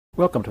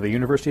Welcome to the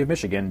University of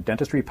Michigan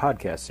Dentistry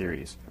Podcast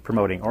Series,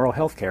 promoting oral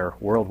health care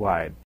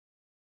worldwide.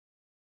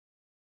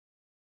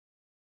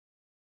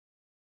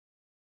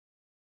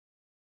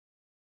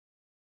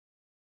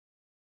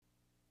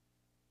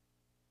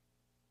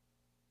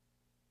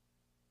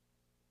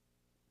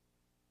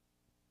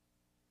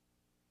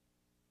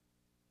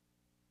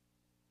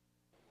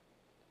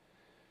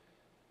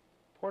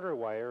 Porter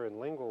wire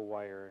and lingual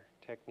wire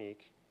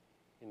technique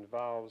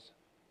involves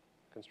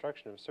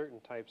construction of certain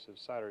types of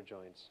solder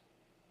joints.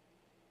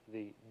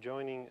 The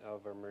joining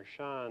of a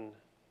Mershon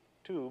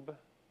tube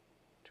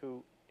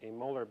to a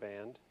molar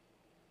band,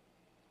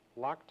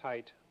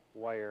 Loctite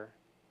wire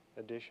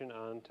addition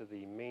onto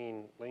the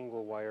main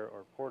lingual wire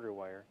or Porter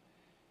wire,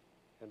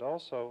 and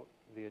also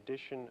the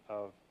addition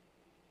of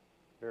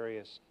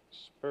various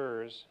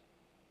spurs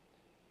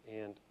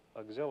and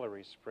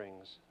auxiliary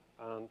springs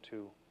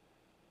onto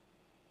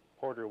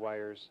Porter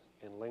wires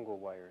and lingual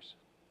wires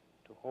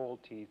to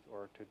hold teeth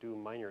or to do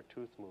minor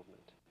tooth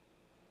movement.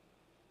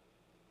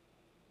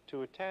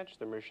 To attach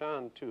the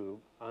Mershon tube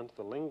onto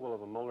the lingual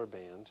of a molar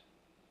band,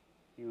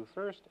 you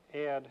first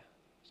add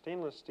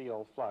stainless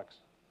steel flux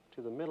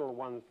to the middle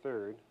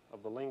 1/3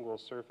 of the lingual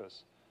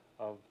surface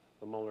of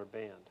the molar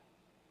band.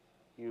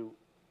 You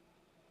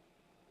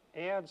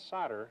add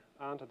solder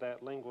onto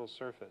that lingual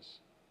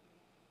surface.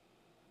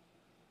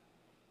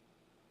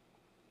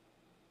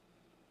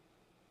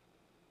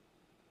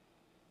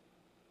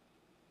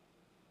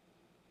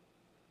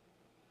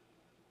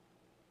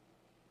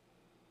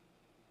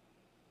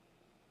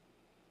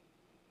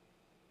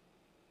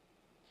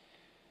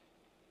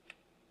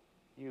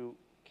 You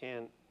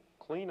can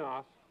clean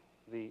off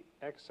the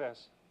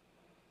excess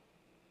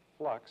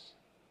flux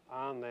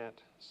on that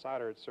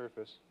soldered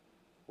surface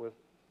with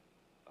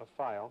a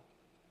file.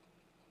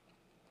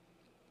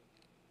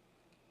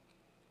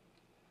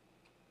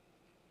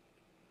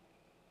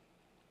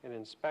 And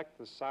inspect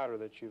the solder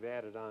that you've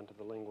added onto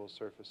the lingual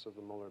surface of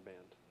the molar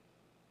band.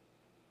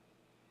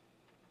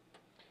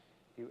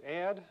 You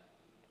add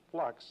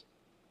flux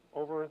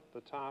over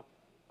the top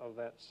of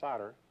that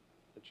solder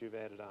that you've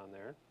added on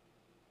there.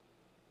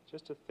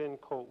 Just a thin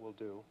coat will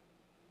do.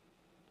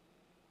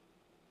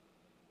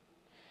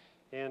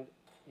 And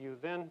you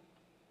then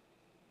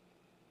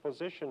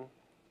position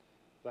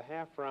the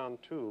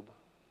half-round tube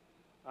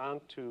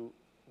onto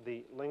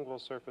the lingual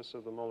surface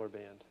of the molar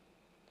band.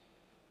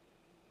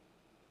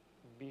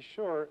 Be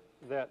sure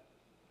that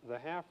the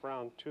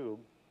half-round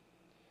tube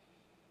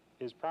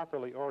is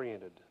properly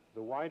oriented.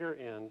 The wider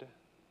end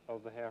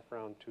of the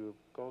half-round tube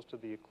goes to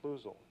the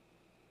occlusal.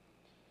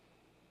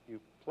 You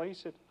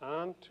place it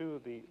onto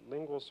the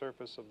lingual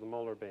surface of the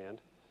molar band.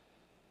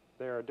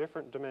 There are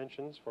different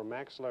dimensions for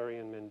maxillary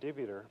and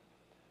mandibular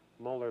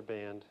molar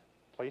band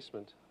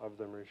placement of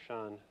the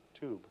Mershon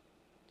tube.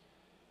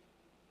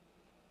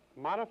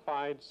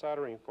 Modified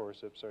soldering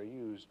forceps are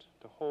used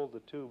to hold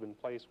the tube in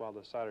place while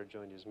the solder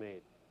joint is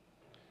made.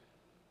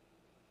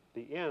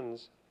 The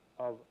ends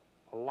of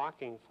a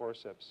locking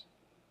forceps,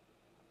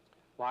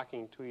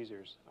 locking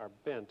tweezers, are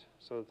bent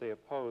so that they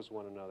oppose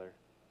one another.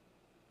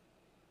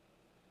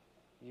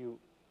 You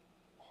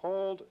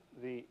hold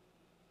the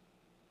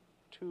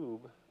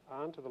tube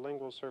onto the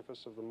lingual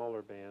surface of the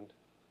molar band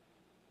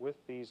with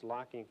these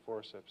locking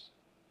forceps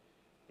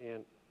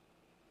and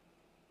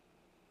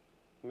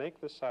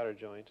make the solder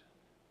joint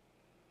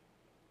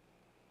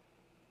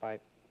by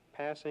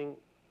passing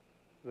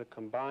the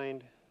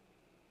combined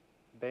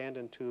band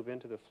and tube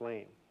into the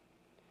flame.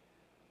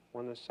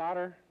 When the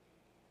solder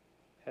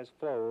has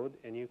flowed,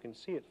 and you can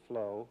see it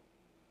flow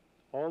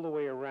all the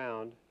way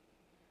around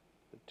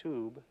the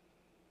tube,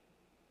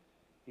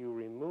 you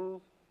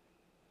remove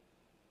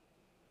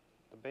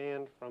the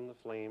band from the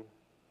flame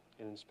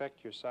and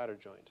inspect your solder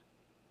joint.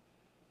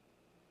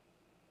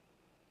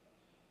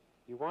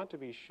 You want to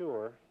be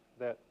sure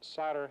that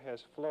solder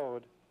has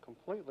flowed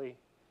completely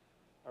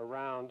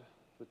around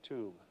the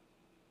tube.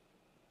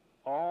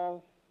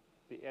 All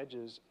the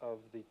edges of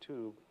the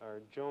tube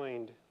are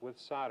joined with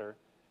solder,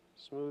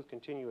 smooth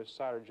continuous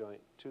solder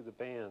joint to the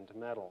band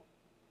metal.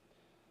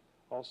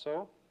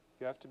 Also,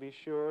 you have to be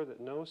sure that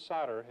no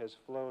solder has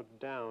flowed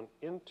down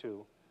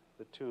into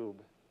the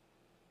tube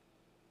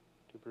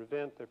to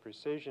prevent the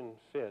precision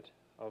fit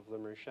of the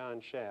Mershon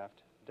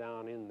shaft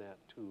down in that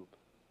tube.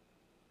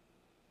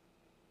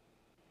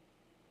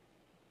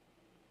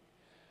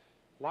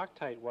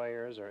 Loctite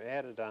wires are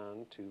added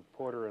on to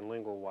Porter and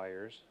lingual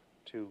wires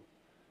to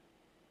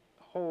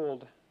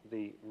hold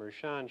the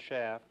Mershon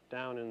shaft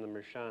down in the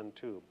Mershon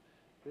tube.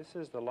 This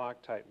is the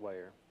Loctite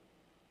wire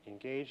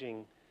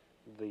engaging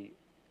the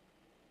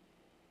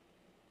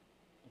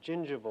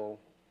gingival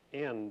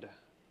end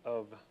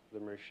of the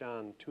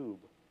Mershon tube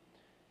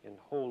and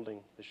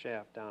holding the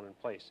shaft down in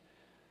place.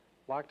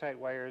 Loctite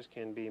wires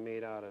can be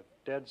made out of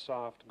dead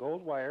soft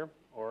gold wire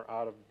or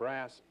out of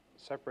brass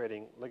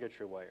separating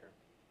ligature wire.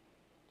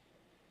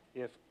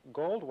 If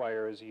gold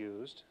wire is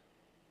used,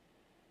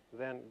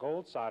 then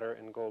gold solder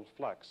and gold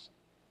flux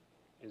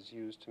is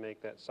used to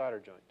make that solder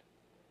joint.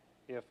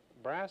 If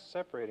brass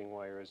separating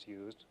wire is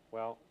used,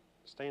 well,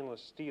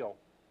 stainless steel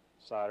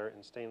solder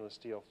and stainless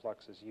steel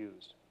flux is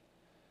used.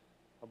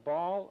 A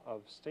ball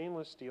of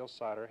stainless steel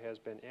solder has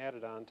been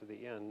added onto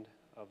the end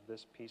of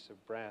this piece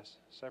of brass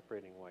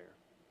separating wire.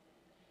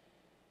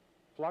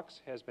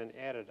 Flux has been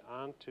added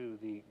onto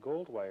the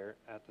gold wire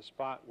at the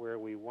spot where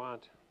we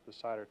want the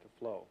solder to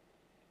flow.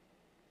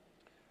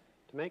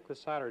 To make the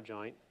solder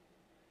joint,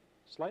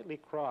 slightly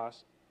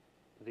cross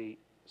the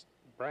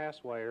brass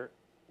wire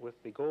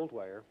with the gold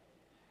wire,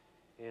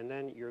 and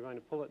then you're going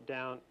to pull it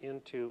down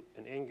into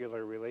an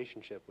angular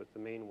relationship with the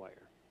main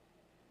wire.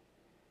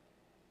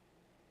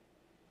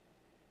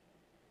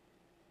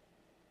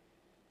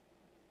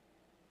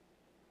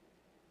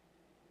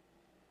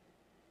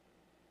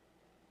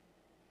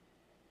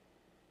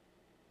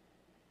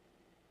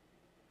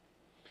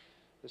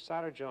 The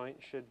solder joint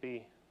should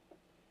be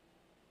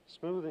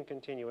smooth and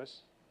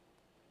continuous,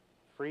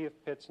 free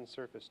of pits and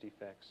surface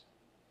defects.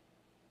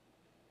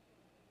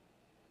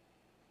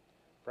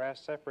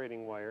 Brass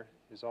separating wire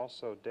is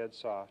also dead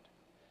soft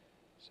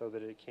so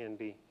that it can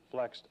be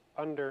flexed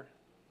under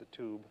the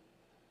tube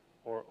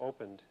or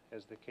opened,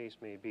 as the case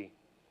may be,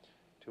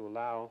 to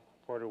allow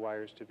porter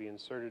wires to be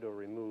inserted or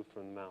removed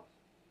from the mouth.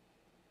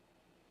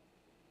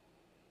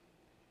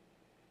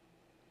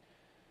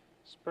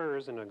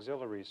 Spurs and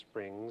auxiliary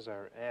springs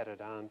are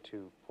added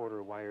onto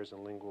porter wires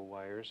and lingual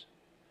wires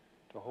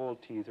to hold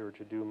teeth or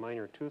to do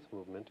minor tooth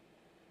movement.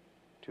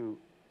 To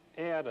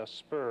add a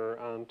spur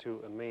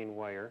onto a main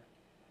wire,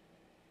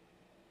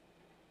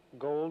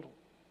 gold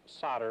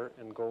solder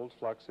and gold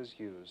flux is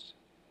used.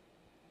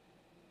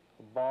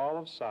 A ball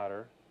of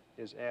solder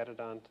is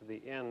added onto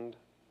the end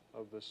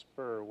of the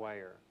spur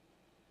wire.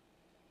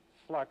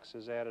 Flux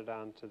is added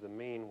onto the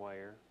main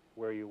wire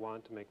where you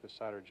want to make the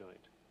solder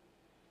joint.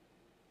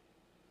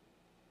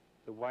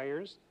 The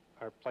wires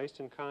are placed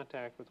in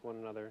contact with one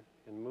another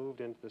and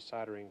moved into the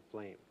soldering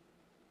flame.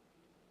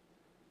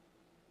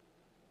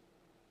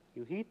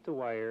 You heat the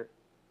wire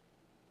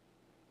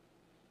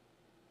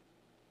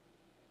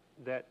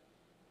that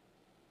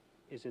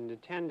is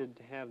intended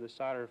to have the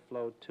solder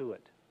flow to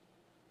it.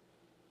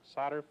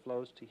 Solder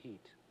flows to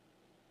heat.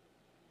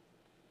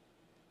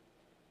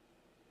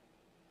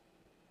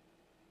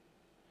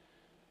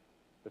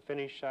 The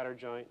finished solder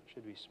joint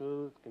should be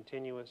smooth,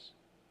 continuous,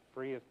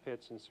 free of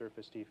pits and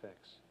surface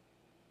defects.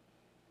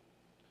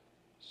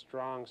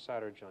 Strong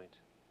solder joint.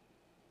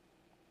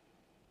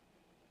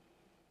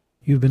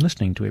 You've been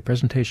listening to a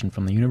presentation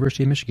from the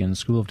University of Michigan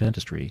School of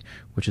Dentistry,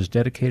 which is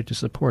dedicated to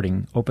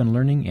supporting open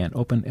learning and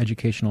open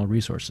educational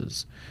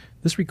resources.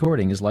 This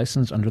recording is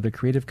licensed under the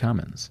Creative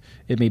Commons.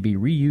 It may be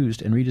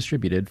reused and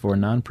redistributed for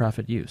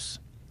nonprofit use.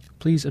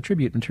 Please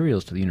attribute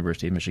materials to the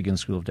University of Michigan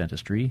School of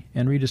Dentistry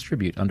and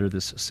redistribute under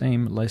this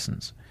same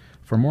license.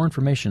 For more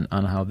information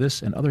on how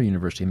this and other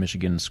University of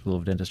Michigan School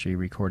of Dentistry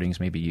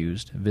recordings may be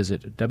used,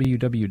 visit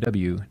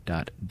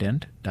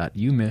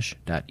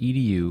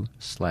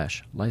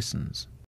www.dent.umich.edu/license.